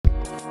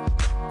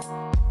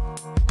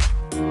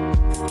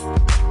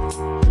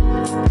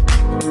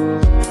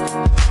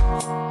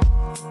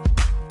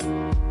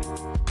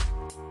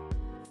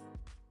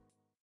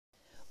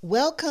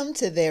Welcome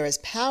to There is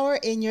Power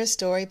in Your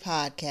Story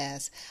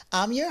podcast.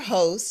 I'm your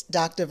host,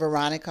 Dr.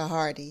 Veronica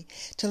Hardy.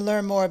 To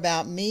learn more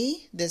about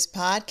me, this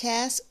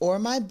podcast, or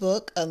my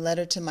book, A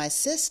Letter to My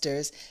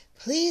Sisters,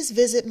 please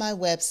visit my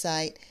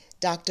website,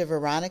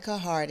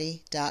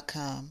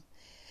 drveronicahardy.com.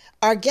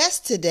 Our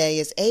guest today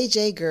is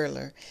AJ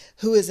Gerler,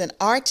 who is an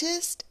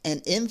artist,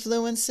 an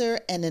influencer,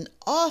 and an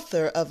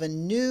author of a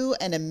new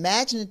and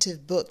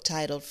imaginative book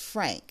titled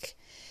Frank.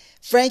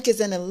 Frank is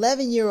an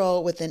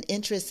 11-year-old with an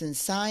interest in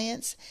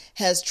science,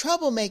 has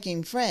trouble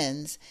making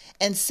friends,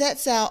 and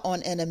sets out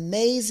on an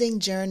amazing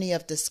journey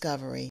of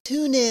discovery.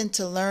 Tune in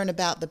to learn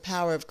about the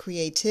power of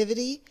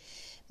creativity,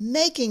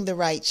 making the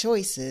right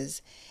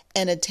choices,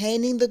 and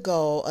attaining the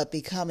goal of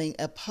becoming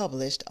a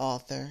published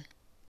author.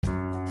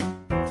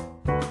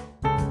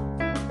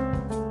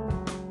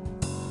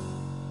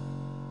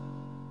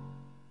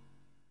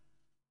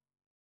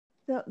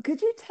 So,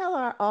 could you tell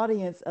our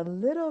audience a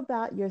little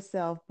about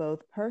yourself,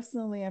 both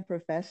personally and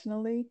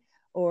professionally,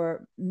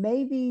 or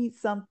maybe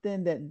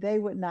something that they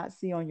would not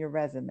see on your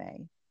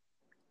resume?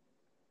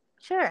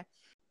 Sure.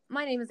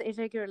 My name is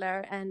AJ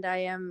Gerler, and I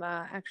am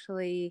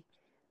actually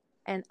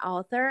an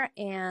author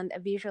and a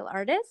visual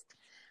artist.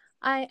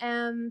 I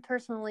am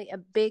personally a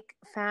big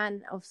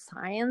fan of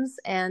science,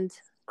 and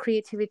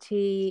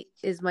creativity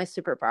is my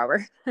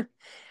superpower.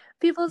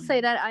 People say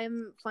that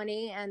I'm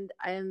funny and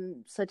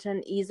I'm such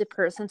an easy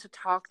person to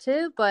talk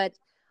to, but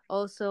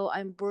also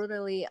I'm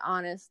brutally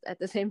honest at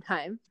the same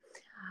time.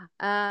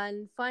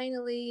 And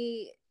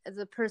finally, as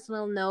a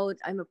personal note,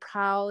 I'm a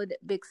proud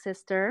big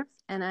sister,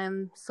 and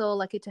I'm so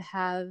lucky to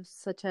have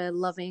such a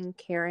loving,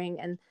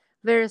 caring, and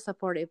very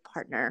supportive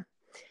partner.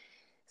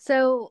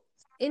 So,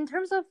 in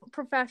terms of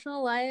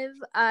professional life,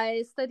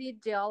 I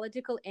studied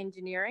geological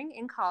engineering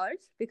in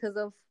college because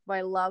of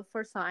my love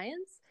for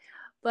science.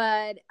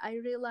 But I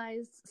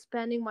realized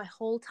spending my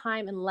whole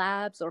time in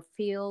labs or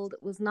field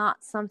was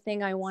not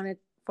something I wanted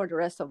for the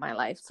rest of my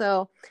life.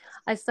 So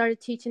I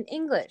started teaching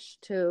English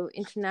to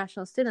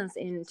international students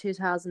in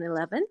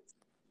 2011.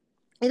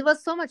 It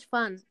was so much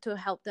fun to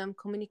help them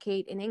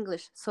communicate in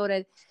English so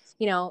that,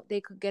 they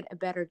could get a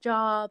better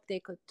job, they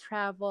could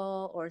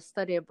travel or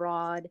study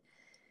abroad.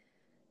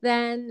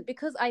 Then,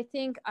 because I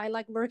think I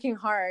like working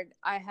hard,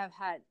 I have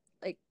had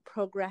like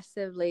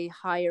progressively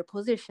higher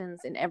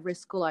positions in every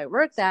school I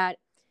worked at.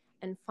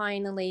 And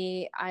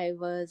finally, I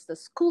was the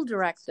school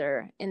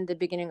director in the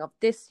beginning of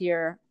this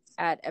year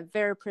at a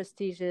very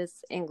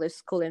prestigious English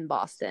school in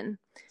Boston.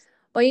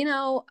 But,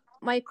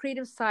 my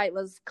creative side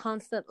was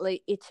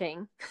constantly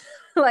itching.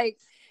 Like,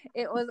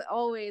 it was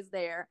always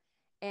there.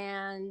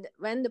 And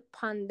when the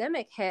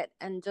pandemic hit,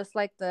 and just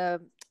like the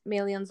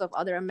millions of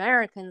other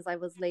Americans, I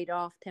was laid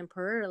off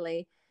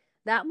temporarily.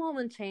 That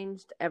moment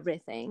changed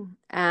everything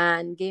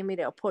and gave me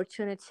the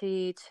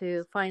opportunity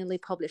to finally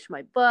publish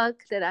my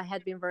book that I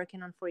had been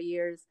working on for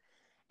years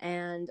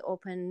and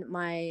open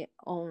my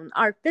own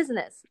art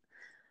business.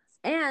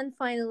 And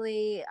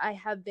finally, I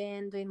have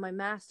been doing my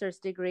master's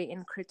degree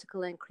in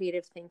critical and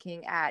creative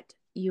thinking at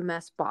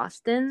UMass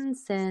Boston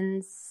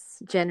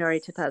since January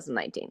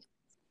 2019.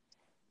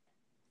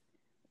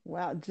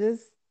 Wow,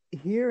 just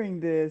hearing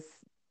this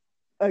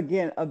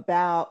again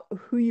about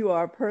who you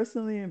are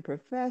personally and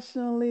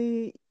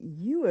professionally,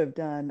 you have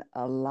done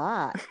a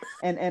lot.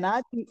 And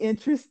I'd be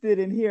interested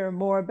in hearing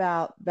more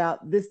about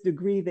this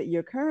degree that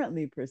you're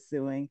currently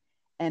pursuing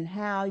and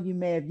how you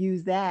may have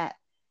used that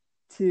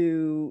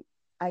to,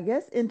 I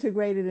guess,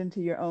 integrate it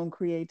into your own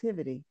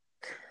creativity.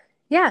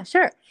 Yeah,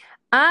 sure.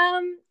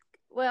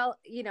 Well,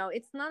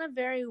 it's not a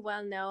very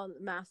well-known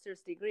master's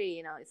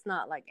degree. It's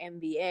not like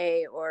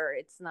MBA or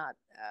it's not,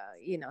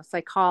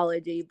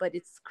 psychology, but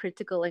it's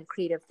critical and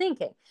creative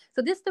thinking.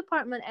 So this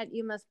department at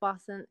UMass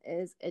Boston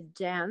is a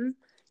gem.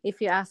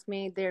 If you ask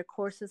me, their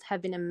courses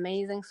have been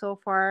amazing so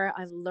far.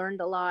 I've learned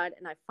a lot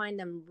and I find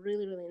them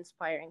really, really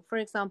inspiring. For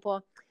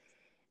example,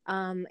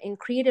 in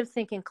creative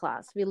thinking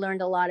class, we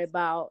learned a lot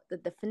about the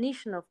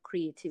definition of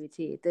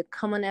creativity, the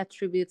common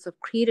attributes of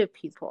creative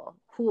people.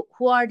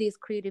 Who are these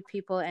creative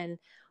people and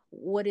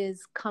what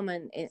is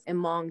common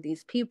among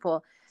these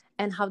people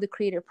and how the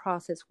creative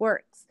process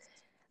works.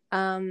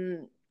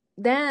 Then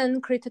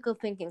critical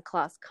thinking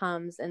class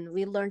comes and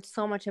we learned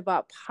so much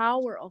about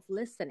power of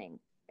listening,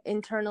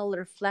 internal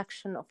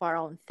reflection of our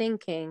own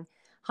thinking,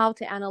 how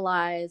to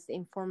analyze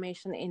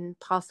information in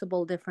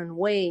possible different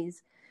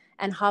ways,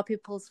 and how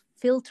people's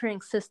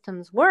filtering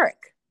systems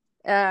work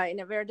in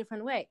a very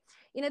different way.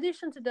 In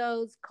addition to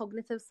those,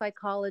 cognitive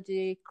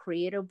psychology,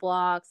 creative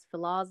blocks,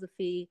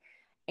 philosophy,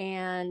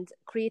 and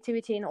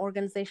creativity and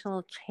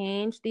organizational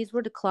change, these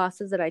were the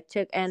classes that I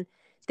took, and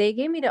they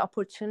gave me the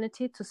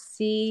opportunity to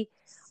see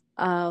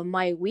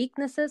my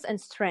weaknesses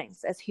and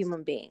strengths as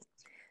human beings.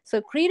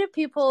 So creative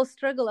people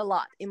struggle a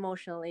lot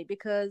emotionally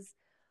because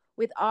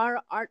with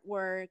our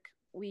artwork,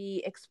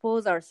 we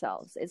expose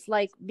ourselves. It's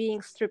like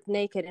being stripped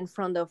naked in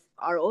front of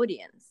our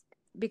audience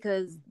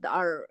because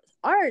our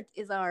art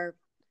is our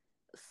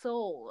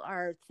soul,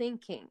 our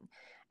thinking,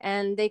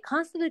 and they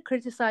constantly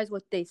criticize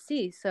what they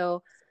see.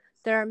 So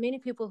there are many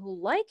people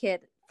who like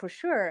it for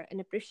sure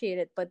and appreciate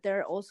it, but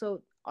there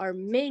also are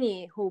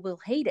many who will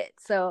hate it.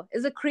 So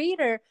as a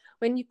creator,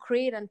 when you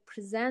create and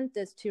present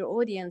this to your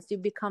audience, you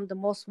become the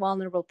most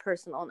vulnerable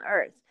person on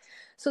earth.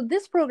 So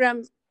this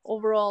program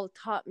overall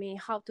taught me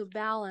how to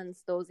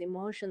balance those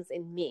emotions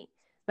in me.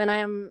 When I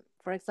am,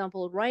 for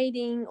example,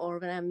 writing or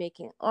when I'm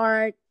making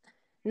art,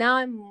 now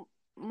I'm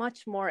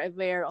much more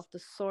aware of the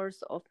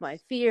source of my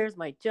fears,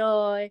 my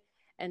joy,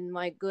 and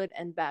my good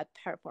and bad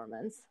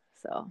performance.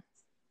 So,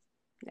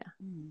 yeah.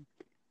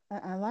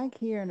 I like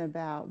hearing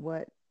about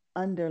what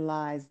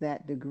underlies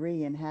that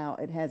degree and how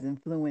it has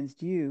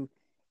influenced you.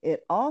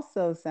 It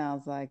also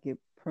sounds like it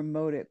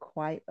promoted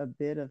quite a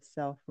bit of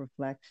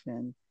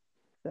self-reflection.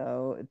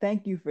 So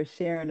thank you for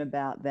sharing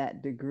about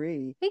that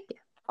degree. Thank you.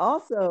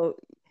 Also,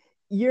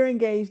 you're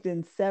engaged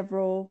in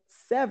several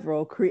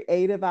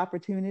creative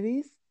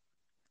opportunities.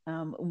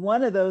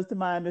 One of those, to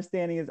my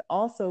understanding, is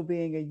also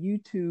being a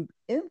YouTube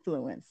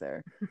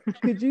influencer.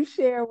 Could you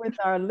share with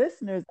our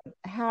listeners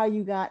how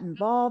you got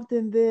involved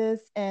in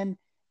this and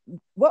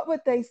what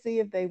would they see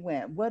if they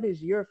went? What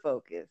is your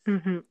focus?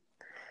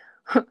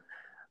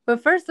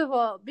 But first of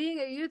all, being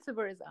a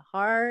YouTuber is a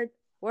hard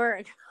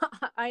work.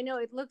 I know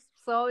it looks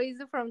so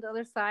easy from the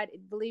other side.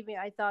 Believe me,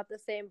 I thought the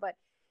same. But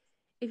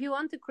if you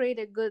want to create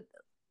a good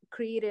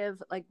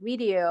creative like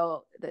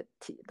video that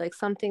like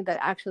something that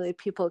actually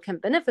people can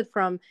benefit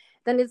from,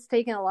 then it's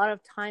taken a lot of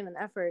time and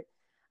effort.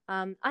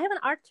 I have an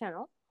art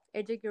channel,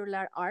 AJ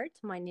Gürler Art,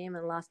 my name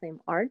and last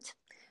name Art.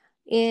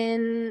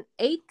 In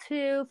 8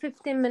 to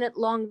 15-minute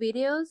long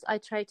videos, I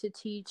try to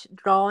teach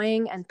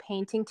drawing and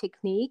painting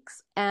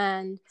techniques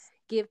and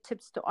give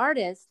tips to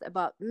artists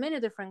about many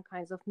different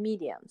kinds of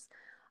mediums.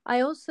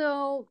 I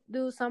also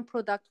do some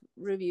product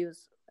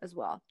reviews as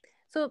well.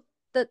 So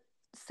the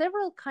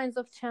several kinds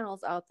of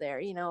channels out there,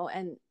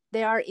 and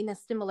they are in a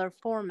similar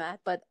format,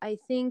 but I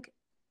think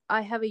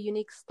I have a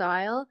unique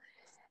style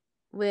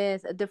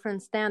with a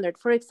different standard.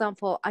 For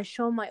example, I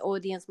show my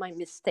audience my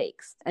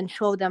mistakes and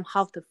show them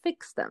how to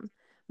fix them.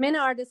 Many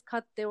artists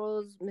cut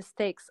those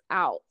mistakes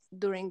out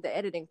during the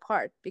editing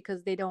part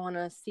because they don't want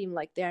to seem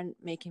like they're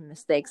making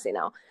mistakes,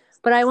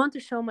 But I want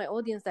to show my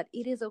audience that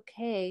it is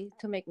okay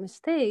to make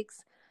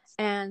mistakes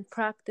and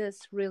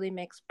practice really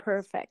makes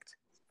perfect.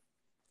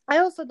 I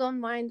also don't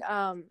mind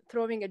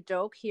throwing a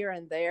joke here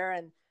and there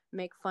and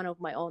make fun of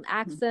my own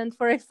accent,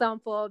 for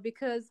example,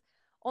 because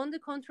on the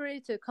contrary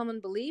to common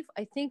belief,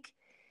 I think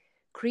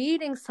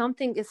creating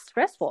something is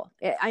stressful.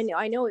 I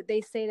know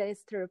they say that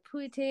it's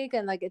therapeutic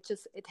and like it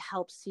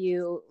helps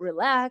you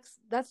relax.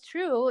 That's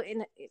true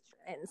in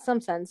some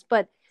sense,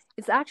 but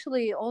it's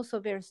actually also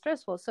very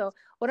stressful. So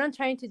what I'm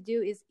trying to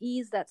do is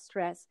ease that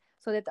stress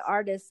so that the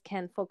artist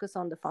can focus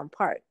on the fun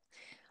part.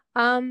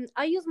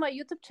 I use my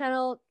YouTube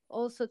channel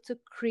also to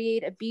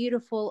create a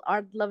beautiful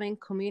art-loving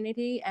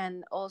community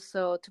and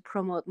also to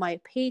promote my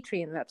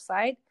Patreon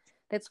website.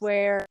 That's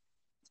where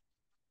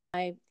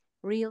my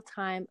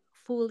real-time,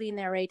 fully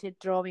narrated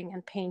drawing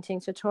and painting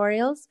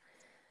tutorials.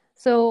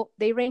 So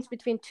they range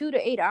between 2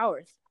 to 8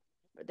 hours.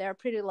 They're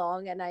pretty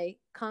long, and I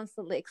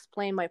constantly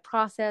explain my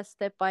process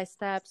step by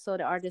step so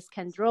the artist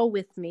can draw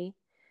with me.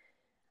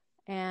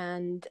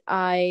 And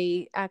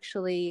I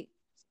actually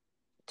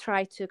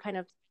try to kind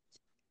of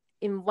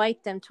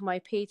invite them to my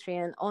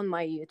Patreon on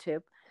my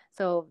YouTube.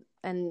 So,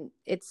 and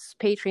it's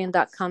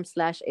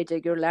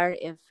patreon.com/AJ Gürler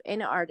if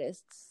any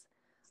artists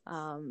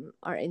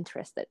are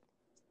interested.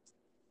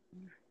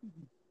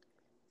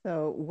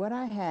 So what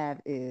I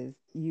have is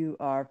you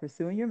are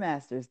pursuing your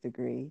master's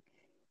degree.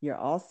 You're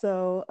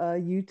also a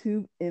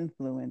YouTube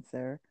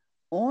influencer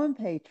on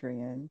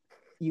Patreon.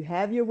 You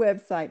have your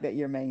website that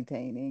you're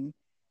maintaining.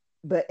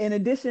 But in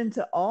addition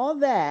to all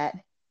that,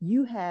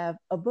 you have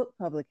a book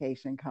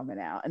publication coming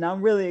out. And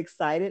I'm really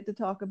excited to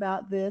talk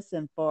about this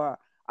and for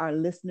our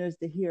listeners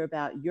to hear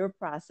about your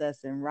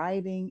process in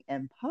writing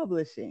and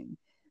publishing.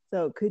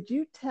 So could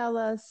you tell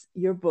us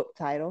your book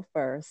title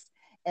first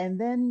and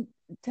then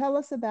tell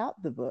us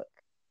about the book?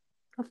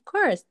 Of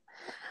course.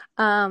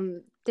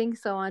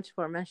 Thanks so much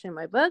for mentioning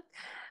my book.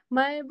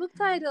 My book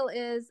title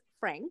is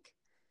Frank.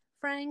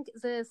 Frank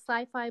is a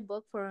sci-fi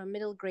book for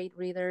middle grade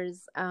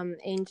readers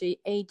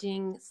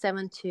aging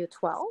 7 to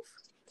 12.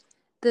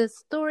 The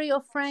story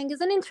of Frank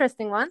is an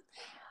interesting one.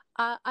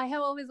 I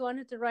have always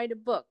wanted to write a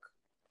book,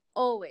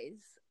 always.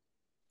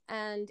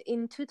 And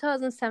in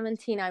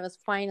 2017, I was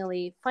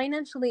finally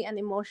financially and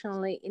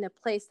emotionally in a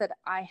place that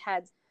I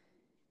had,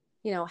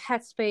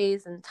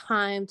 headspace and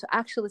time to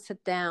actually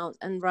sit down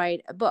and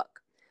write a book.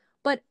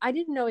 But I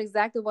didn't know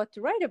exactly what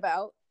to write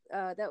about.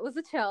 That was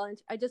a challenge.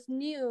 I just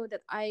knew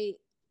that I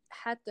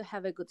had to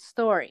have a good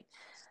story.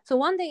 So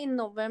one day in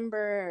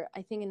November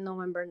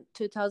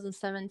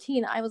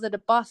 2017, I was at a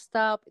bus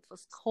stop. It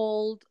was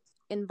cold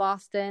in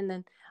Boston,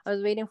 and I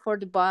was waiting for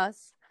the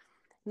bus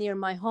near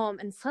my home.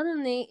 And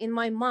suddenly, in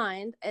my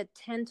mind, a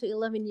 10 to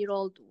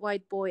 11-year-old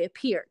white boy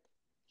appeared.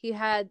 He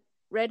had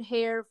red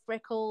hair,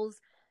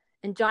 freckles,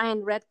 and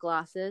giant red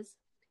glasses.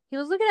 He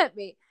was looking at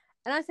me,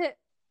 and I said,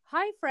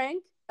 "Hi,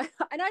 Frank."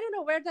 and I don't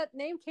know where that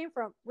name came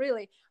from,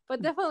 really,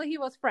 but definitely he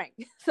was Frank.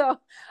 So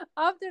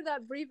after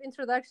that brief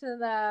introduction,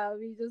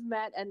 we just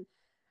met, and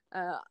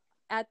uh,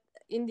 at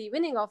in the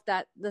evening of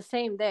that the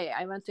same day,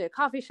 I went to a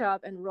coffee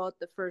shop and wrote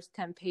the first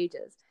 10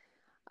 pages.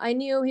 I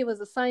knew he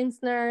was a science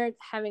nerd,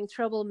 having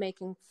trouble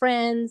making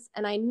friends,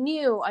 and I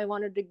knew I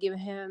wanted to give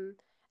him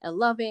a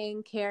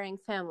loving, caring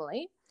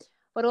family,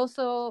 but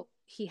also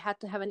he had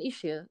to have an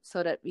issue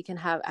so that we can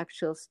have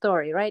actual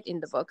story right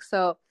in the book.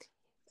 So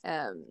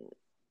um,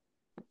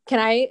 can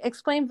I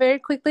explain very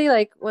quickly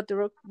like what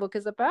the book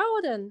is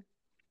about? And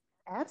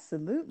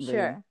Absolutely.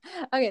 sure.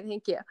 Okay,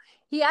 thank you.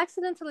 He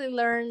accidentally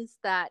learns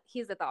that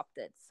he's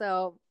adopted.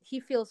 So he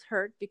feels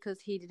hurt because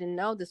he didn't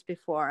know this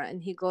before.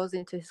 And he goes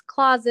into his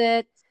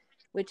closet,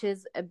 which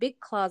is a big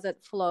closet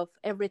full of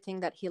everything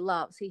that he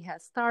loves. He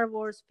has Star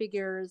Wars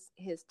figures,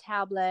 his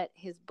tablet,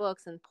 his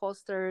books, and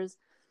posters.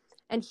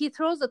 And he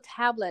throws a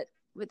tablet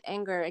with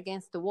anger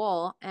against the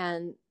wall,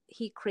 and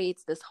he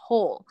creates this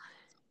hole.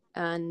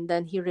 And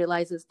then he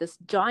realizes this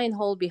giant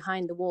hole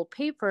behind the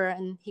wallpaper,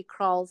 and he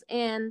crawls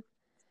in.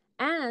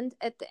 And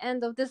at the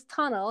end of this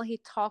tunnel, he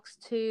talks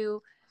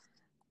to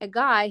a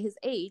guy his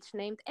age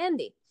named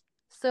Andy.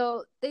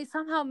 So they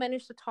somehow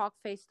manage to talk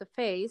face to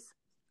face.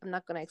 I'm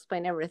not going to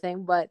explain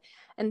everything, but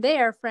and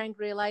there Frank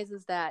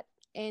realizes that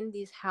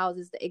Andy's house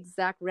is the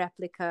exact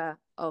replica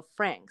of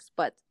Frank's,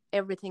 but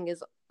everything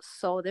is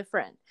so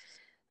different.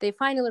 They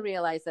finally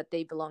realize that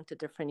they belong to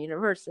different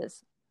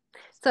universes.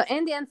 So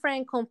Andy and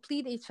Frank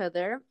complete each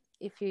other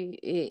if you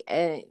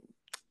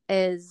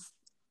as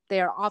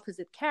they are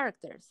opposite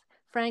characters.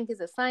 Frank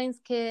is a science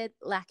kid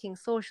lacking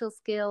social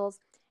skills,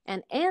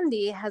 and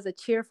Andy has a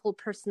cheerful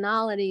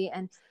personality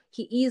and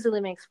he easily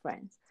makes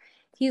friends.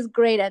 He's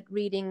great at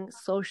reading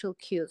social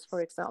cues,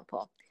 for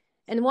example.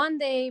 And one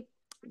day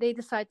they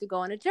decide to go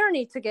on a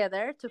journey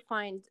together to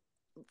find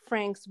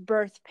Frank's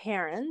birth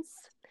parents.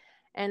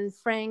 And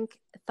Frank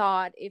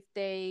thought if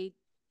they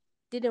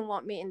didn't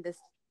want me in this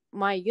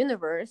my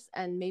universe,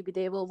 and maybe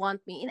they will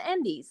want me in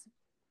Andy's.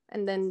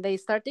 And then they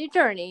start their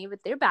journey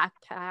with their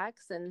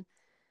backpacks, and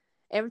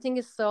everything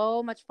is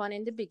so much fun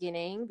in the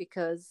beginning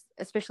because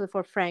especially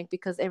for Frank,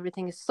 because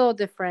everything is so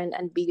different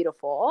and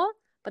beautiful.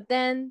 But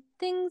then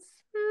things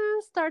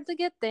start to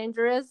get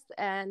dangerous,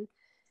 and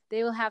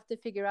they will have to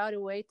figure out a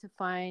way to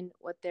find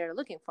what they're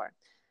looking for.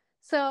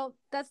 So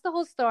that's the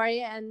whole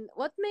story. And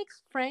what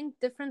makes Frank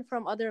different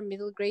from other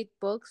middle grade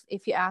books,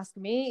 if you ask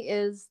me,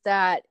 is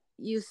that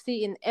you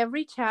see in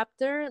every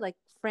chapter, like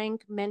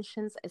Frank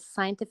mentions a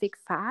scientific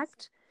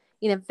fact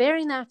in a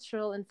very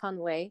natural and fun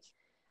way.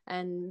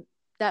 And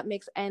that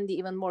makes Andy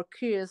even more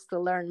curious to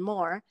learn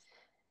more.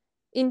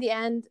 In the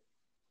end,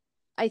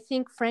 I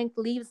think Frank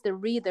leaves the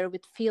reader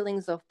with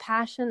feelings of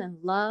passion and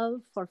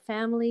love for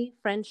family,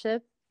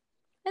 friendship,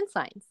 and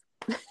science.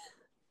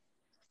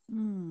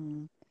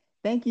 Hmm.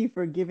 Thank you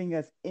for giving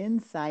us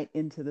insight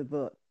into the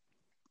book.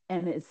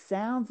 And it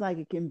sounds like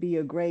it can be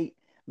a great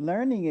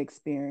learning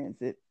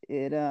experience.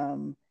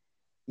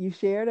 You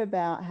shared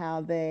about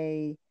how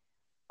they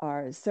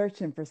are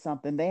searching for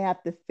something. They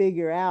have to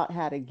figure out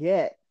how to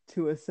get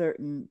to a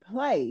certain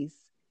place.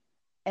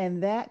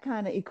 And that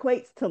kind of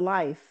equates to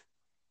life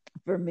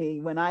for me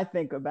when I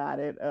think about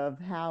it, of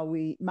how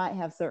we might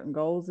have certain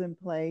goals in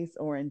place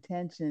or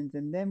intentions.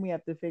 And then we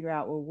have to figure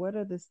out, well, what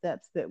are the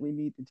steps that we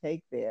need to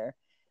take there?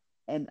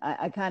 And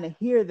I kind of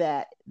hear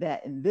that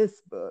in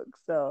this book.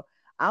 So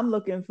I'm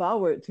looking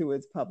forward to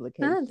its Ah,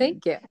 publication.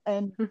 thank you.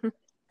 And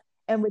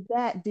and with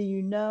that, do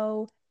you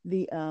know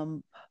the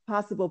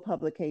possible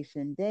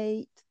publication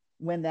date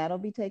when that'll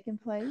be taking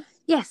place?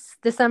 Yes,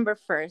 December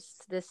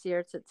 1st. This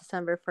year,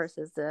 December 1st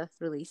is the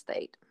release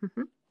date.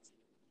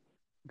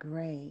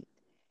 Great.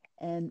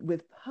 And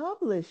with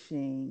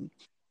publishing,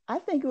 I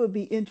think it would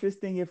be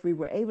interesting if we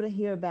were able to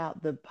hear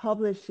about the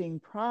publishing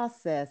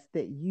process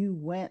that you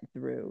went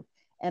through.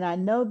 And I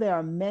know there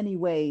are many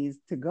ways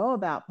to go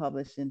about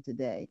publishing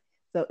today.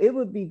 So it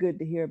would be good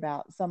to hear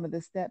about some of the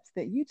steps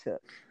that you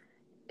took.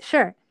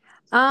 Sure.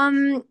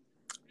 Um,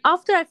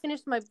 After I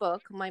finished my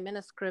book, my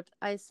manuscript,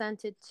 I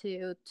sent it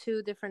to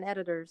two different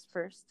editors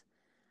first.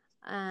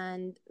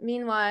 And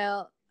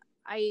meanwhile,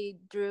 I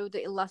drew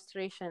the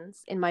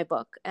illustrations in my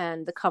book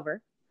and the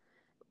cover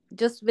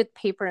just with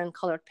paper and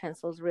colored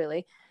pencils,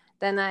 really.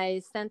 Then I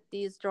sent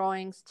these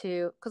drawings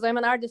to, because I'm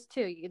an artist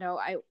too,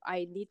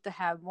 I need to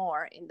have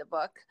more in the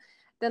book.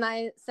 Then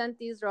I sent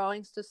these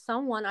drawings to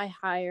someone I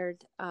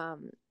hired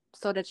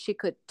so that she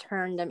could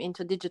turn them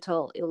into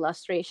digital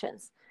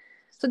illustrations.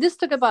 So this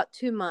took about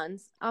 2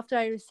 months. After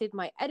I received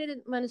my edited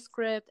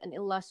manuscript and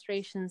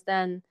illustrations,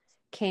 then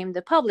came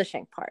the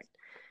publishing part.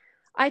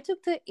 I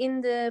took the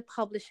in the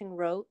publishing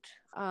route.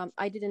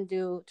 I didn't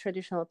do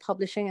traditional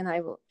publishing, and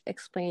I will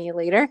explain you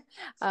later.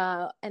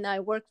 And I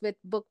worked with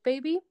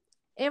BookBaby.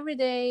 Every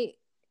day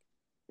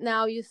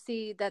now, you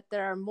see that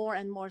there are more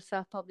and more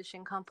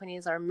self-publishing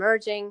companies are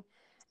merging.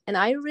 And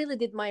I really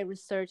did my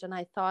research, and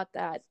I thought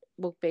that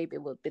BookBaby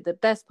would be the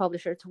best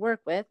publisher to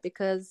work with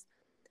because,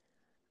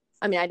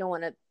 I mean, I don't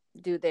want to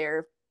do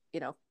their, you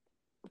know,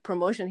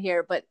 promotion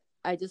here, but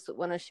I just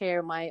want to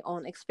share my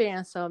own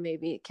experience so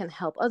maybe it can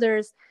help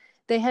others.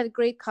 They had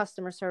great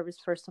customer service.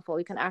 First of all,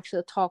 you can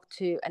actually talk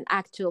to an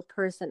actual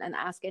person and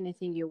ask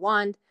anything you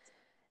want,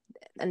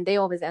 and they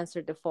always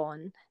answer the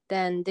phone.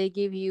 Then they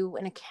give you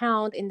an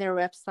account in their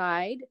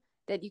website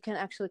that you can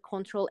actually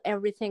control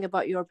everything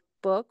about your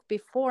book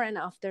before and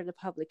after the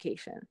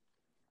publication.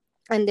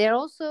 And they're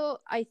also,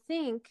 I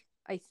think,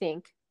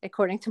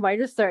 according to my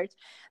research,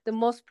 the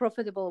most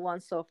profitable one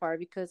so far,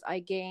 because I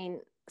gain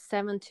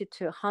 70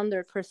 to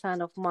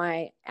 100% of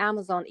my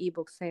Amazon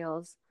ebook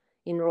sales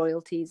in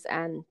royalties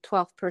and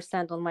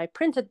 12% on my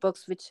printed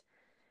books, which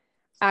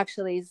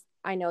actually is,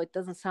 I know it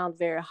doesn't sound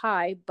very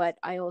high, but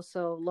I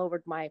also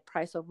lowered my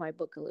price of my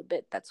book a little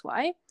bit. That's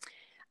why.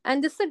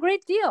 And this is a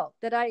great deal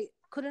that I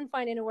couldn't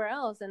find anywhere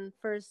else. And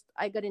first,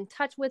 I got in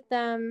touch with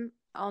them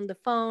on the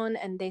phone,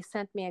 and they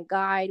sent me a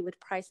guide with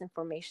price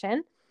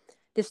information,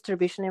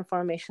 distribution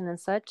information, and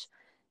such.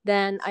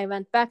 Then I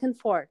went back and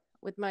forth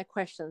with my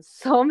questions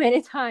so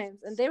many times,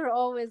 and they were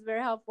always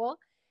very helpful.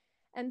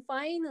 And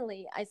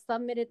finally, I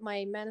submitted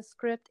my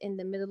manuscript in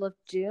the middle of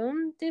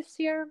June this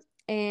year.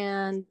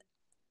 And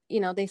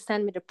they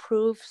sent me the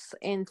proofs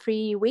in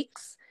 3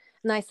 weeks,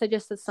 and I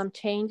suggested some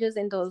changes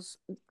in those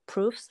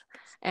proofs.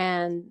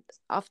 And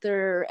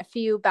after a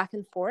few back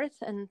and forth,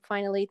 and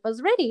finally it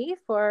was ready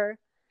for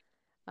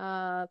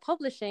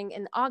publishing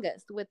in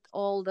August with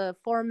all the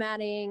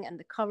formatting and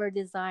the cover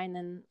design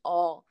and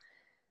all.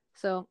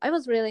 So I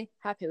was really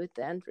happy with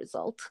the end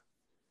result.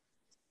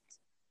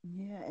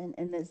 Yeah,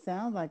 and it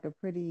sounds like a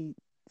pretty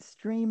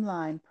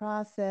streamlined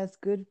process,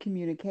 good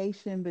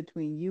communication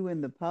between you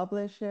and the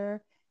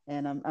publisher,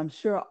 and I'm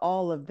sure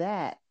all of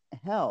that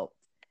helped.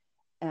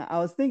 I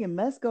was thinking,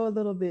 let's go a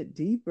little bit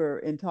deeper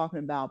in talking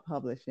about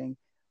publishing.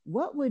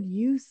 What would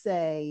you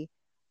say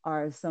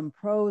are some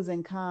pros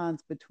and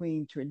cons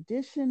between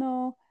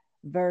traditional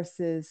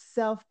versus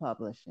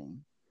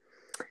self-publishing?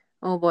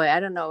 Oh boy, I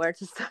don't know where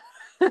to start.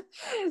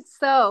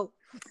 So,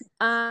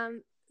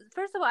 um,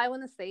 first of all, I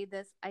want to say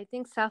this. I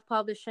think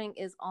self-publishing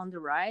is on the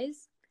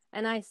rise,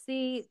 and I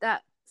see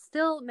that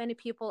still many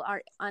people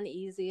are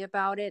uneasy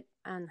about it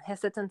and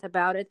hesitant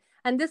about it.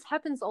 And this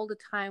happens all the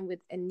time with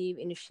a new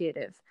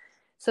initiative.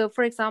 So,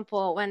 for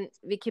example, when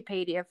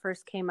Wikipedia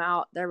first came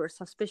out, there were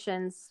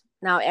suspicions.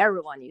 Now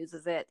everyone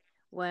uses it.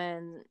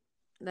 When,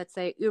 let's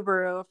say,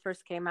 Uber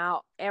first came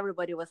out,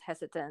 everybody was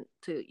hesitant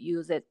to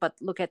use it. But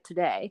look at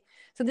today.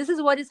 So this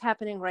is what is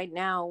happening right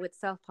now with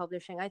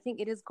self-publishing. I think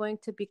it is going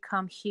to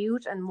become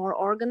huge and more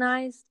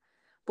organized,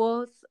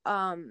 both.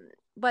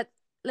 But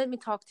let me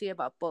talk to you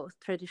about both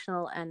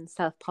traditional and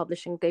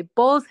self-publishing. They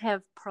both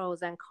have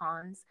pros and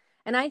cons,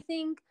 and I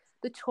think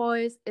the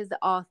choice is the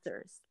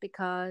authors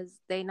because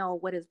they know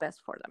what is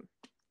best for them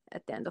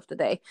at the end of the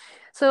day.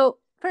 So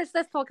first,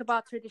 let's talk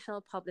about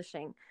traditional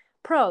publishing.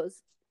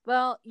 Pros.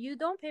 Well, you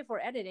don't pay for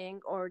editing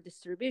or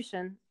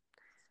distribution,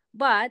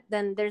 but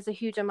then there's a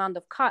huge amount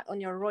of cut on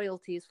your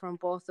royalties from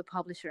both the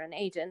publisher and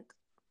agent.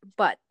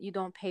 But you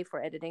don't pay for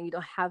editing. You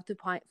don't have to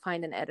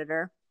find an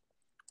editor.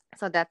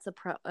 So that's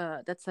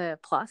a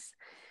plus.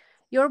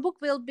 Your book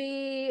will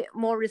be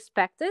more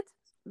respected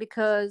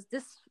because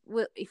this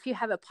will, if you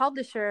have a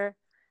publisher,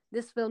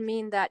 this will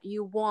mean that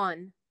you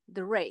won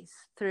the race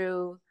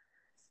through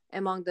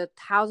among the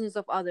thousands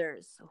of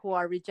others who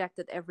are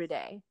rejected every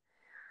day.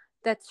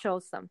 That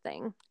shows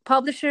something.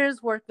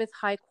 Publishers work with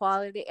high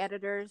quality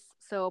editors,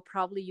 so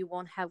probably you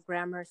won't have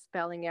grammar,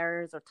 spelling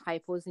errors, or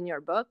typos in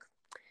your book.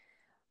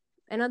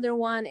 Another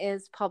one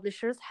is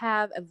publishers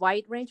have a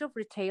wide range of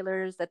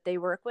retailers that they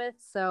work with,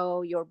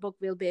 so your book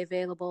will be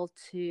available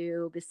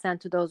to be sent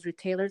to those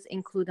retailers,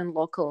 including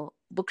local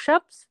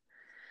bookshops.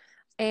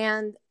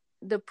 And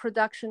the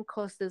production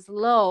cost is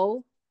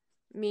low,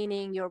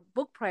 meaning your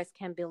book price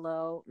can be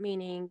low,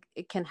 meaning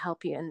it can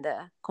help you in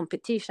the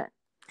competition.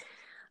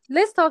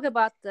 Let's talk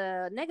about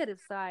the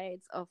negative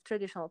sides of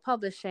traditional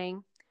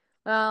publishing.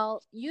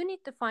 Well, you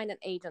need to find an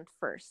agent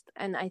first,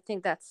 and I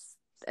think that's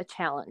a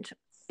challenge.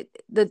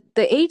 The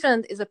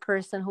agent is a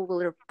person who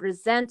will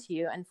represent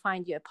you and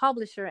find you a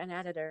publisher and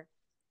editor,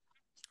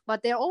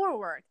 but they're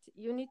overworked.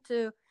 You need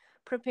to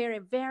prepare a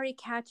very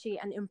catchy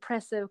and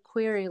impressive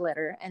query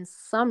letter and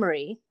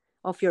summary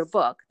of your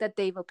book that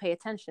they will pay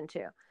attention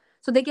to.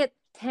 So they get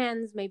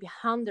tens, maybe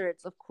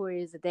hundreds of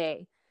queries a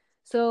day.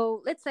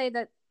 So let's say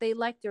that they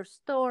liked your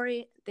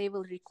story, they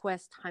will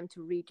request time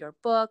to read your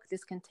book.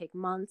 This can take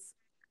months.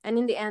 And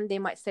in the end, they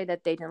might say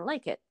that they didn't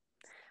like it,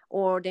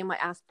 or they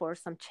might ask for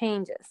some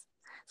changes.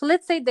 So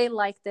let's say they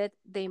liked it,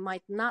 they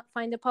might not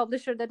find a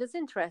publisher that is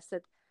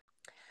interested.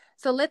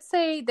 So let's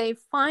say they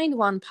find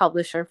one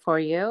publisher for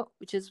you,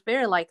 which is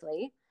very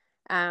likely.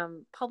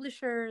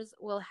 Publishers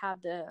will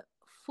have the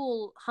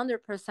full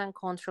 100%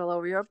 control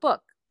over your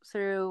book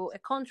through a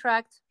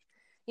contract,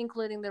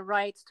 including the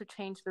rights to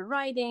change the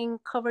writing,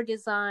 cover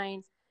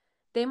design.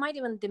 They might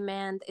even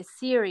demand a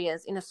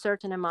series in a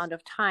certain amount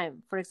of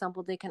time. For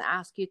example, they can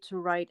ask you to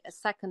write a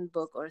second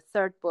book or a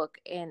third book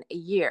in a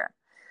year.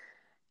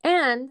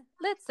 And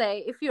let's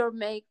say if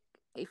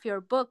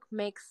your book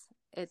makes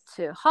it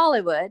to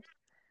Hollywood,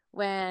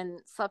 when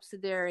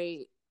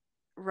subsidiary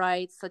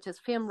rights, such as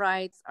film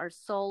rights, are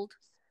sold,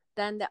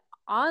 then the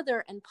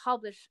author and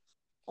publisher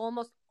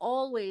almost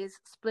always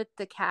split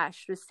the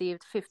cash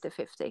received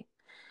 50-50.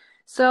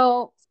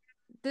 So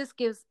this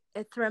gives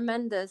a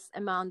tremendous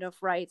amount of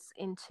rights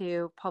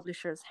into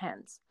publishers'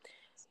 hands.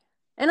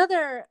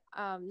 Another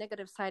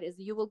negative side is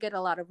you will get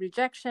a lot of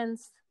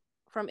rejections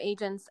from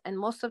agents, and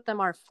most of them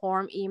are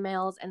form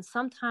emails, and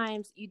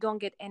sometimes you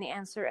don't get any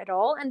answer at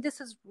all, and this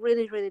is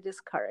really, really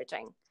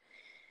discouraging.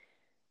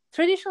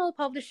 Traditional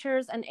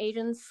publishers and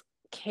agents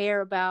care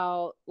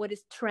about what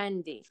is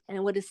trendy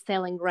and what is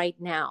selling right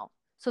now.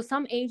 So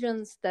some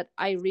agents that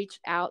I reached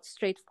out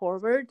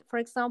straightforward, for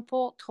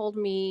example, told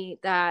me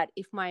that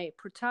if my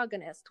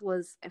protagonist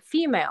was a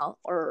female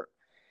or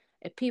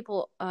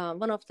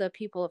one of the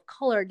people of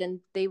color, then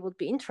they would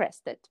be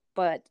interested.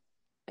 But,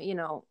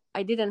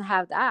 I didn't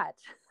have that.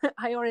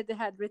 I already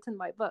had written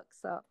my book.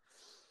 So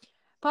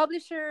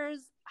publishers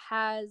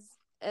has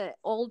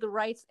all the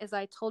rights, as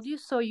I told you.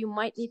 So you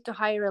might need to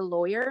hire a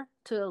lawyer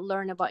to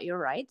learn about your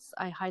rights.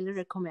 I highly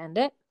recommend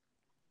it.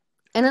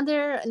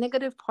 Another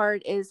negative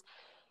part is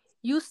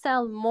you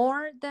sell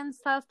more than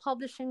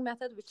self-publishing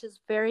method, which is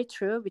very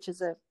true, which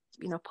is a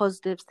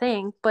positive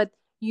thing, but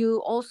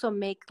you also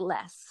make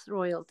less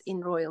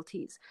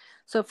royalties.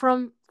 So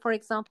for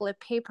example, a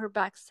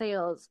paperback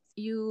sales,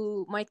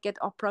 you might get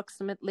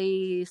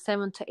approximately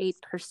 7 to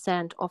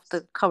 8% of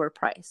the cover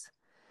price.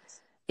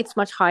 It's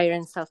much higher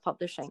in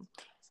self-publishing.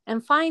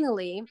 And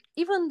finally,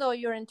 even though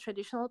you're in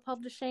traditional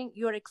publishing,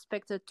 you're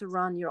expected to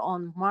run your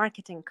own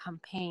marketing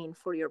campaign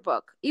for your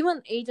book.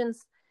 Even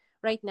agents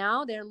right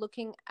now, they're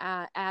looking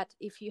at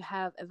if you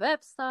have a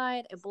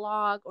website, a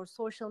blog, or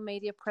social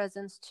media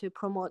presence to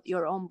promote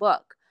your own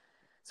book.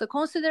 So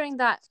considering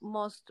that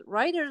most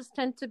writers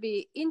tend to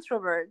be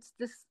introverts,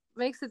 this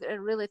makes it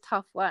a really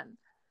tough one,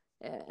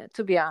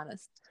 to be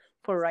honest,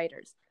 for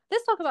writers.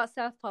 Let's talk about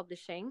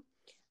self-publishing.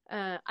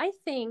 I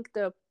think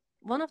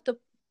one of the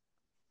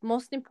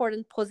most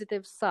important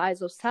positive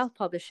sides of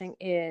self-publishing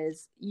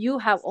is you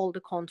have all the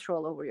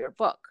control over your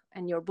book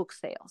and your book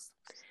sales.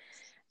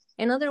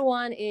 Another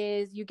one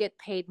is you get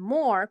paid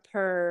more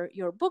per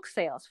your book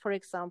sales. For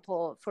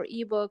example, for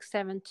ebook,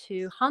 7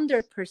 to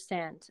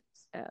 100%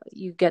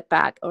 you get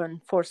back, or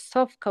for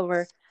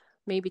softcover,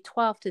 maybe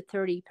 12 to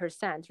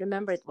 30%.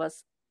 Remember, it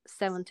was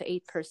 7 to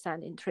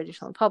 8% in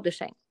traditional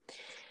publishing.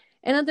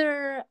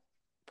 Another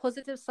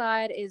positive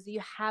side is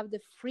you have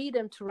the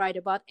freedom to write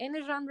about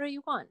any genre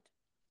you want.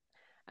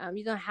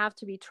 You don't have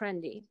to be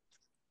trendy,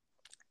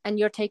 and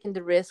you're taking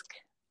the risk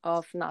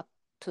of not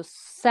to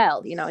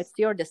sell. It's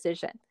your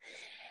decision.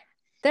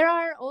 There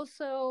are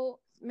also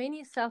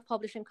many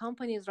self-publishing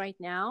companies right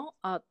now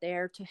out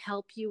there to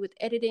help you with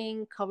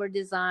editing, cover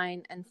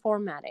design, and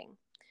formatting.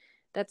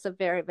 That's a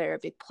very, very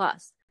big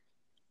plus.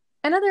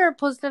 Another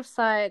positive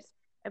side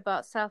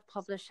about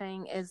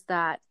self-publishing is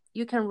that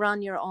you can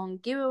run your own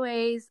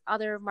giveaways,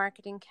 other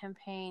marketing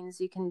campaigns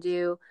you can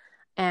do,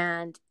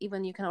 and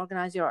even you can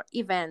organize your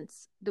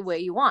events the way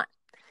you want.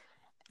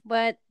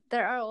 But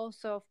there are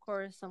also, of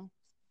course, some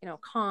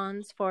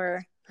cons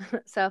for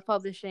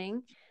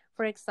self-publishing.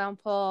 For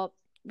example,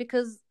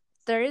 because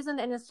there isn't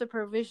any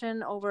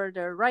supervision over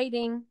the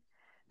writing,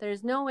 there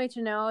is no way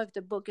to know if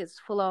the book is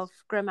full of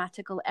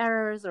grammatical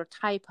errors or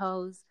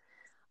typos,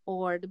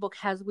 or the book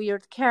has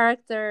weird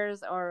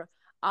characters or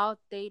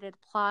outdated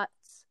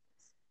plots.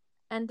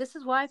 And this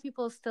is why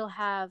people still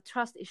have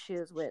trust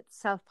issues with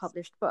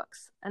self-published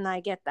books, and I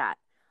get that.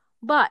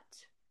 But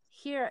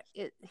hear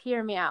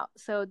me out.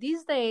 So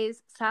these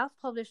days,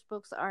 self-published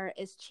books are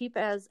as cheap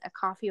as a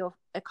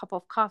cup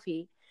of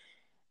coffee,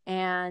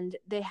 and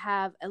they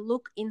have a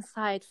look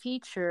inside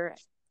feature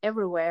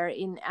everywhere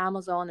in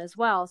Amazon as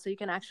well. So you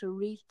can actually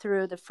read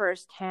through the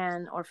first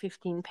 10 or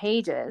 15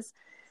 pages.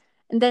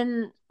 And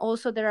then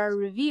also there are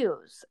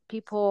reviews.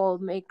 People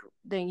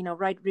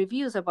write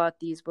reviews about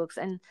these books,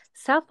 and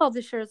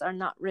self-publishers are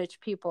not rich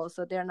people,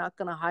 so they're not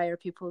going to hire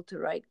people to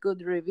write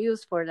good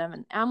reviews for them.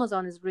 And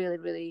Amazon is really,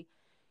 really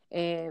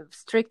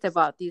strict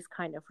about these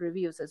kind of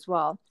reviews as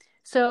well.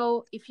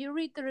 So if you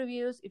read the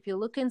reviews, if you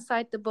look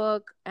inside the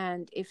book,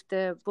 and if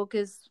the book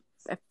is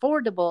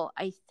affordable,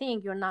 I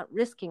think you're not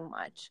risking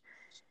much.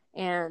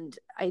 And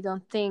I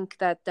don't think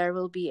that there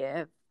will be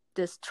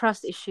this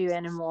trust issue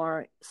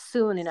anymore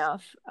soon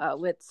enough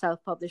with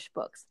self-published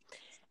books.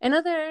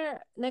 Another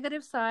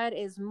negative side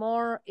is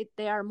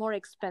they are more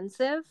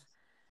expensive.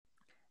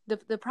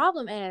 The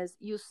problem is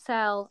you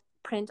sell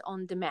print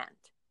on demand,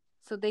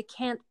 so they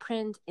can't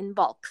print in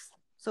bulks.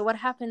 So what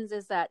happens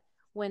is that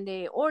when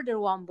they order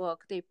one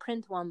book, they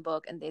print one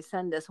book and they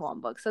send us one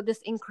book. So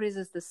this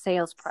increases the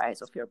sales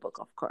price of your book,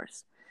 of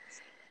course.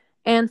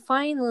 And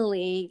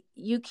finally,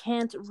 you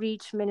can't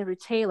reach many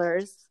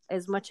retailers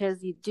as much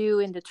as you do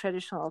in the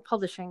traditional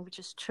publishing, which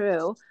is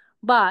true.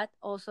 But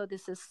also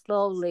this is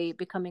slowly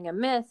becoming a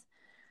myth.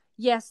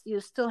 Yes, you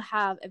still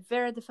have a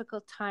very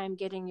difficult time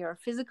getting your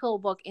physical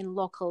book in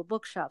local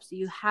bookshops.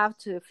 You have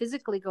to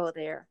physically go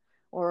there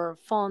or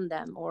phone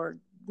them or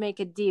make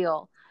a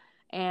deal.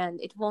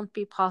 And it won't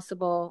be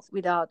possible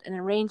without an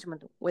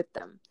arrangement with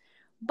them.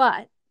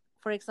 But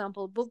For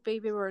example, Book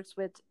Baby works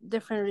with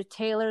different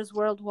retailers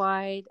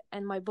worldwide,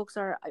 and my books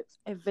are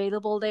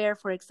available there.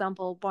 For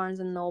example, Barnes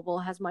and Noble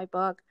has my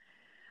book.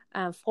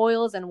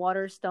 Foils and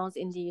Waterstones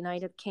in the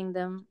United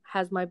Kingdom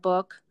has my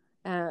book,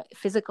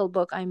 physical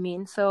book, I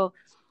mean. So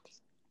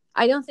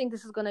I don't think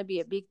this is going to be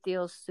a big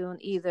deal soon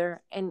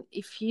either. And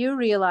if you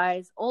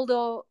realize,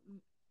 although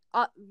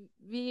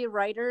we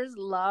writers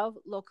love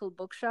local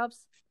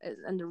bookshops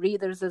and the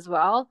readers as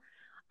well,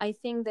 I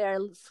think they're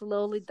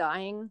slowly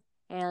dying,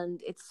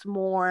 and it's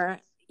more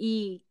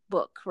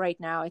e-book right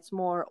now. It's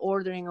more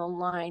ordering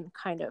online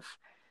kind of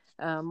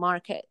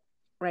market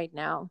right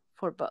now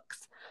for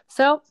books.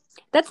 So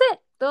that's it.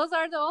 Those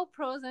are the all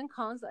pros and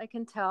cons I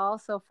can tell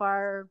so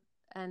far.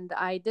 And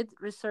I did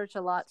research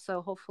a lot,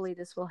 so hopefully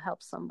this will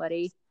help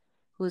somebody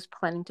who's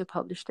planning to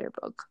publish their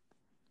book.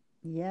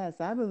 Yes,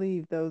 I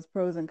believe those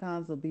pros and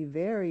cons will be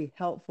very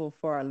helpful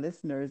for our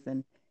listeners,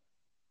 and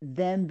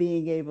them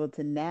being able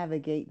to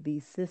navigate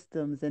these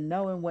systems and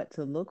knowing what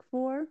to look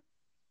for.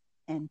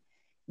 And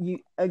you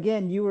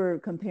were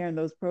comparing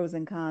those pros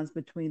and cons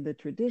between the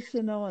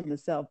traditional and the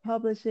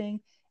self-publishing.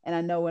 And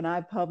I know when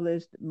I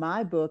published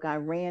my book, I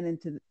ran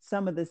into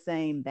some of the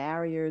same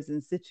barriers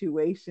and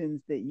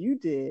situations that you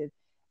did.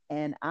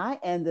 And I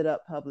ended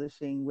up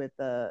publishing with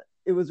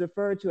it was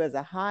referred to as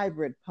a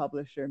hybrid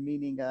publisher,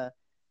 meaning a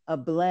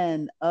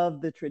blend of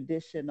the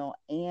traditional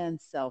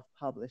and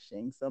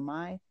self-publishing. So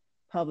my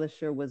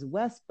publisher was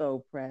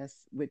Westbow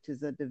Press, which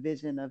is a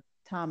division of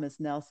Thomas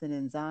Nelson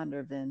and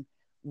Zondervan,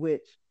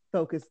 which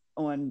focused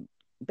on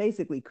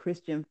basically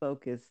Christian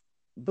focused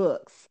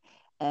books.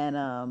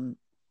 And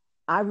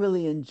I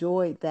really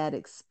enjoyed that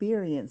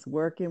experience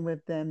working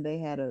with them. They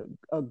had a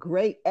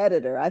great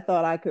editor. I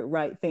thought I could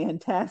write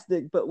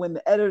fantastic, but when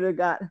the editor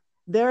got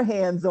their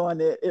hands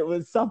on it, it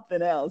was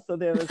something else. So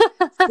there was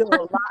still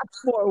a lot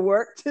more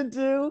work to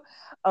do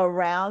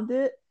around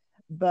it.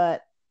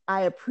 But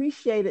I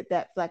appreciated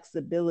that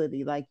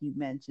flexibility, like you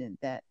mentioned,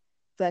 that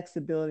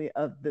flexibility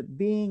of the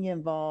being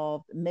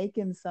involved,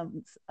 making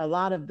a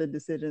lot of the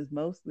decisions,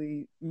 most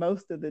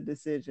of the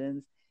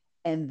decisions,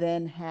 and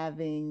then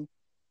having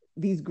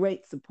these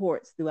great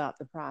supports throughout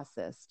the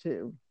process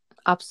too.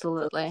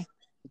 Absolutely.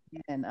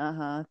 And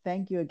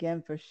thank you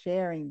again for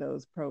sharing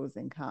those pros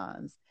and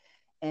cons.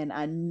 And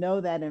I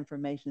know that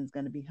information is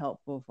going to be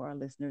helpful for our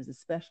listeners,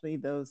 especially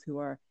those who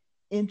are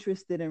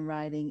interested in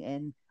writing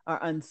and are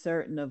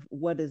uncertain of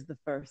what is the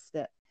first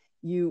step.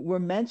 You were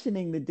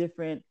mentioning the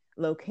different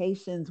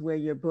locations where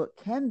your book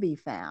can be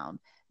found.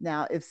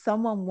 Now, if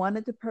someone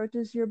wanted to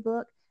purchase your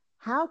book,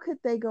 how could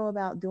they go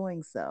about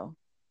doing so?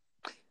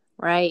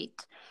 Right.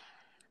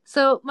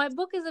 So my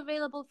book is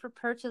available for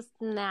purchase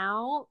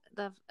now,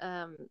 the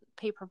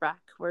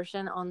paperback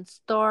version on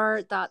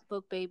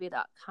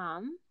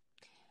store.bookbaby.com.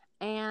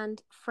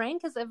 And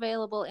Frank is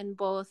available in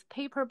both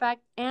paperback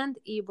and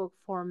ebook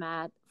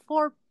format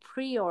for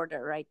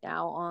pre-order right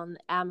now on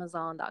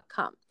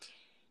Amazon.com.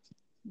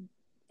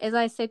 As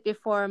I said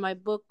before, my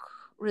book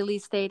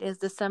release date is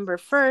December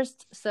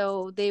 1st,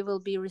 so they will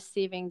be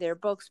receiving their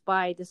books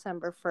by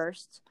December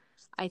 1st.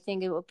 I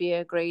think it will be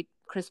a great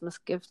Christmas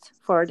gift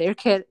for their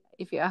kid,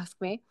 if you ask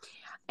me.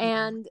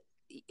 And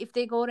if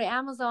they go to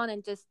Amazon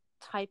and just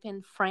type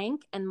in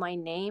Frank and my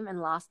name and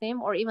last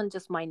name, or even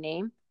just my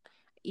name,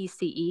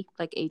 ECE,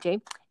 like AJ,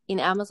 in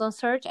Amazon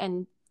search,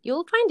 and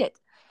you'll find it.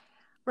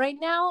 Right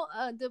now,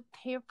 the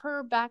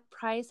paperback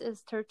price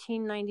is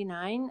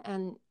 $13.99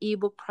 and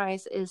ebook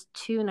price is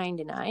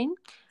 $2.99.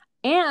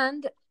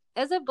 And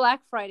as a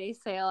Black Friday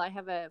sale, I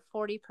have a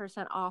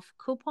 40% off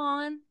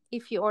coupon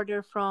if you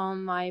order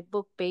from my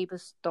Book Baby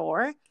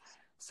store.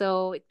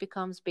 So it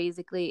becomes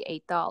basically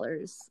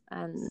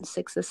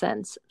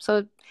 $8.06.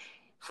 So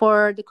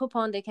for the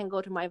coupon, they can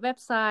go to my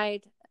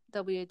website,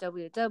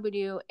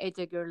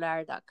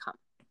 www.ajgurlar.com.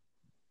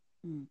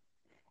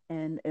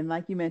 And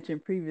like you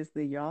mentioned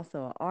previously, you're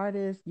also an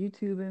artist,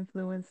 YouTube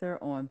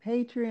influencer on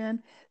Patreon.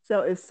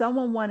 So if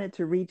someone wanted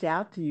to reach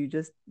out to you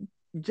just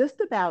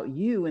about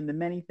you and the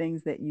many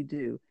things that you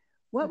do,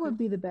 what would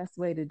be the best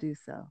way to do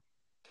so?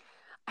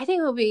 I think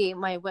it will be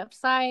my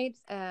website,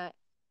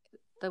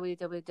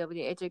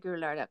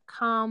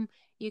 www.ajgurlar.com.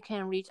 You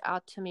can reach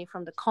out to me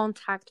from the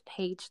contact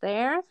page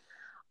there.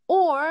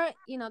 Or,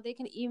 they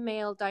can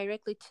email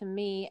directly to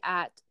me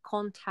at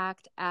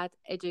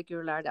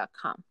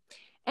contact@ajgurlar.com.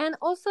 And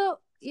also,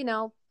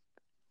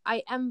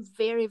 I am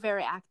very,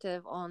 very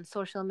active on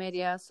social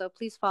media. So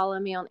please follow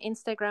me on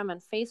Instagram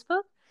and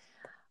Facebook.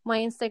 My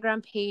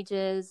Instagram page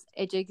is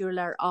AJ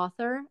Gurlar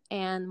Author,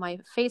 and my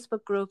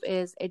Facebook group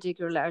is AJ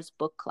Gurlar's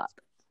Book Club.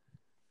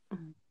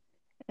 And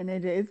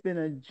it's been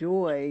a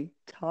joy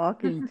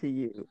talking to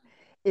you.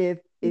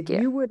 If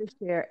you were to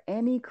share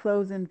any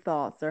closing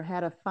thoughts or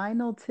had a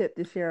final tip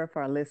to share with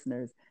our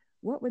listeners,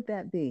 what would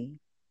that be?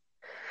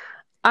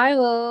 I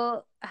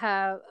will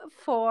have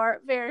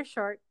 4 very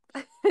short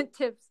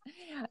tips,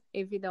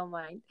 if you don't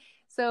mind.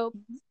 So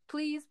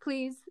please,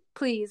 please,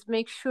 please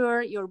make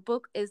sure your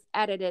book is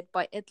edited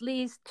by at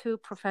least 2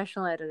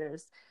 professional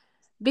editors.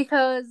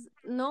 Because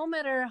no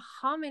matter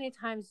how many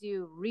times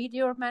you read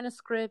your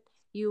manuscript,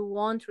 you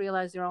won't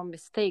realize your own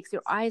mistakes.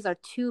 Your eyes are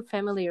too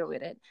familiar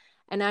with it.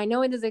 And I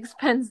know it is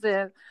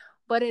expensive,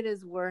 but it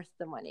is worth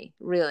the money,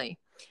 really.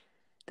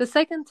 The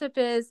second tip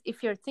is,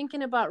 if you're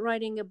thinking about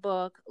writing a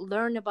book,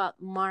 learn about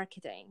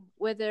marketing.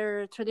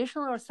 Whether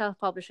traditional or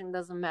self-publishing,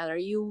 doesn't matter.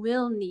 You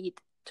will need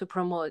to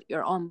promote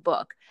your own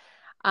book.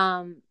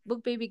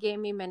 BookBaby gave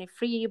me many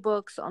free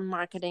ebooks on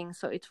marketing,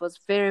 so it was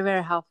very,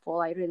 very helpful.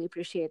 I really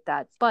appreciate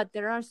that. But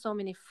there are so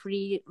many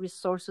free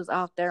resources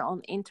out there on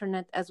the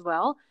internet as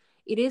well.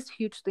 It is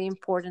hugely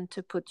important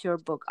to put your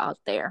book out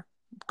there,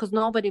 because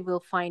nobody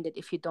will find it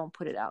if you don't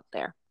put it out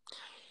there.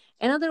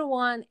 Another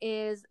one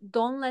is,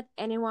 don't let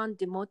anyone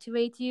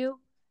demotivate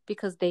you,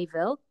 because they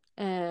will.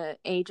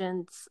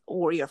 Agents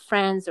or your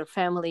friends or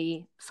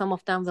family, some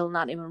of them will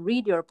not even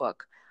read your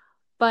book.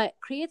 But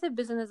creative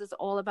business is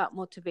all about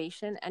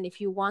motivation. And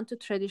if you want to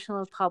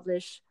traditional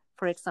publish,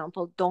 for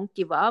example, don't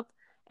give up.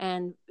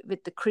 And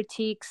with the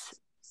critiques,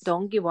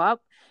 don't give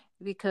up,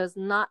 because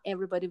not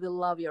everybody will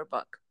love your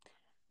book.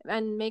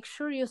 And make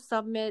sure you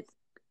submit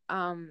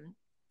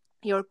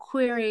your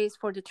queries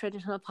for the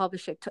traditional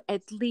publishing to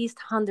at least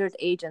 100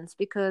 agents,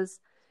 because,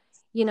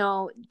 you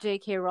know,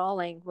 J.K.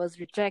 Rowling was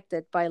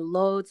rejected by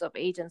loads of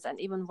agents, and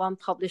even one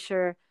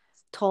publisher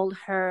told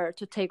her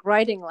to take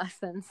writing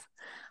lessons.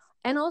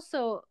 And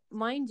also,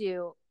 mind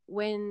you,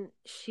 when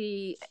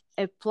she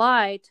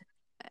applied,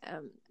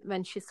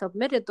 when she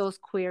submitted those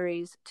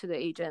queries to the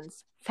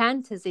agents,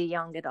 fantasy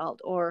young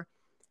adult or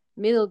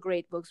middle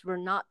grade books were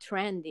not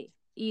trendy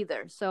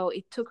either. So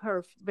it took her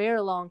a very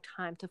long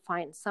time to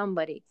find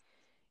somebody.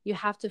 You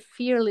have to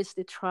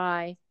fearlessly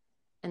try,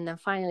 and then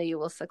finally you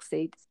will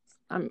succeed.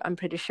 I'm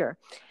pretty sure.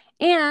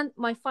 And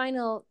my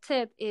final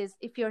tip is,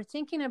 if you're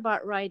thinking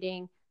about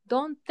writing,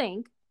 don't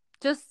think,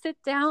 just sit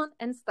down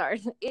and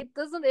start. It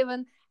doesn't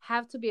even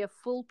have to be a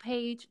full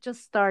page.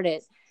 Just start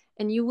it,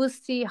 and you will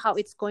see how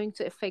it's going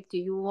to affect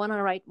you. You want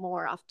to write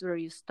more after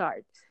you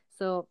start.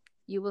 So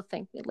you will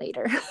thank me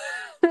later.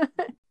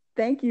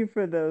 Thank you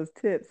for those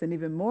tips. And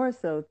even more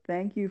so,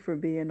 thank you for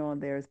being on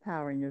There's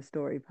Power in Your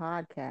Story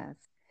podcast.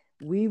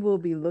 We will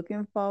be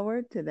looking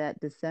forward to that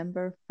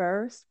December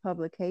 1st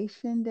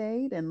publication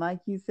date. And like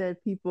you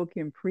said, people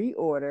can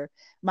pre-order.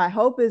 My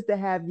hope is to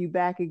have you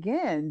back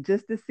again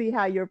just to see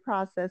how your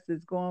process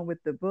is going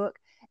with the book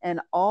and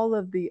all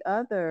of the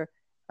other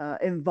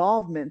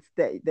involvements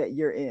that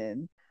you're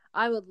in.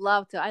 I would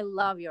love to. I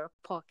love your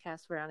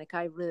podcast, Veronica.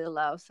 I really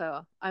love.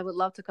 So I would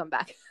love to come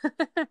back.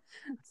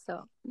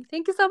 So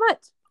thank you so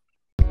much.